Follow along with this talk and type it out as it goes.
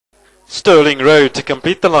Sterling Road to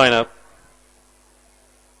complete the lineup.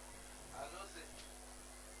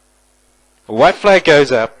 White flag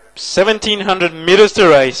goes up. 1700 meters to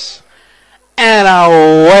race. And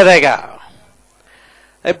away they go.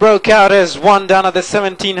 They broke out as one down at the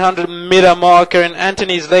 1700 meter marker, and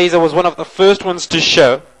Anthony's Laser was one of the first ones to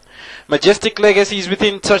show. Majestic Legacies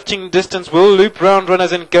within touching distance will loop round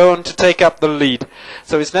runners and go on to take up the lead.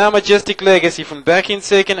 So it's now Majestic Legacy from back in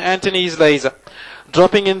second, Anthony's Laser.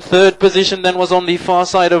 Dropping in third position then was on the far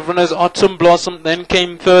side of runners Autumn Blossom, then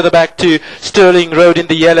came further back to Sterling Road in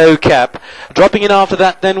the yellow cap. Dropping in after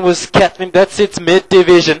that then was Catherine, that's its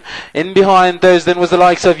mid-division. In behind those then was the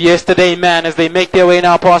likes of Yesterday Man as they make their way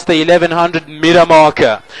now past the 1100 meter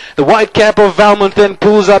marker. The white cap of Valmont then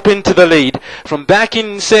pulls up into the lead. From back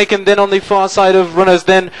in second then on the far side of runners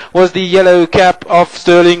then was the yellow cap of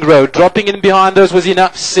Sterling Road. Dropping in behind those was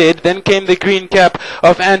Enough Said, then came the green cap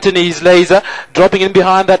of Anthony's Laser. Dropping in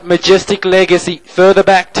behind that Majestic Legacy, further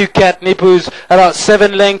back to Catnip, who's about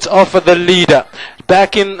 7 lengths off of the leader.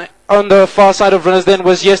 Back in on the far side of runners then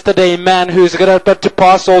was Yesterday Man, who's got to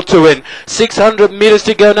pass all to win. 600 meters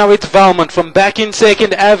to go now, it's Valmont. From back in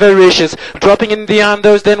second, Avaricious. Dropping in behind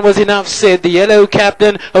those then was Enough Said. The yellow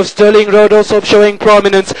captain of Sterling Road also showing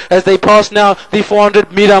prominence as they pass now the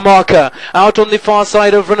 400 meter marker. Out on the far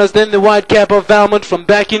side of runners then the white cap of Valmont. From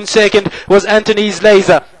back in second was Anthony's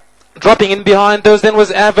Laser. Dropping in behind those then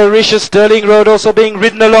was Avaricious. Sterling Road also being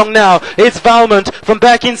ridden along now. It's Valmont. From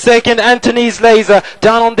back in second, Anthony's Laser.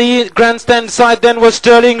 Down on the grandstand side then was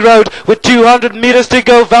Sterling Road with 200 meters to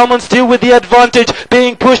go. Valmont still with the advantage.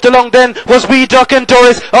 Being pushed along then was Doch N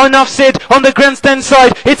Dorris. Enough Said on the grandstand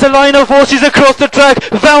side. It's a line of horses across the track.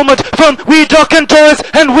 Valmont from Doch N Dorris,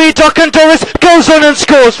 and Doch N Dorris goes on and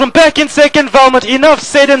scores. From back in second, Valmont. Enough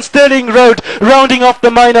Said and Sterling Road rounding off the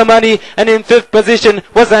minor money, and in fifth position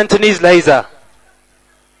was Anthony's Laser.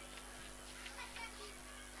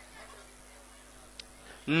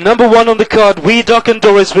 Number 1 on the card, Doch N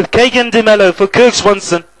Dorris with Keagan Melo for Kirk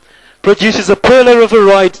Swanson. Produces a perler of a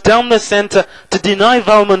ride down the centre to deny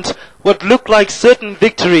Valmont what looked like certain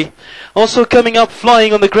victory. Also coming up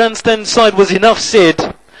flying on the grandstand side was Enough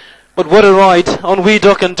Said. But what a ride on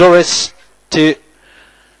Doch N Dorris to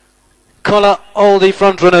collar all the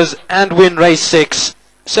front runners and win race 6.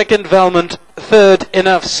 Second Valmont, third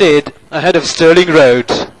Enough Said, ahead of Sterling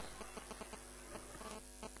Road.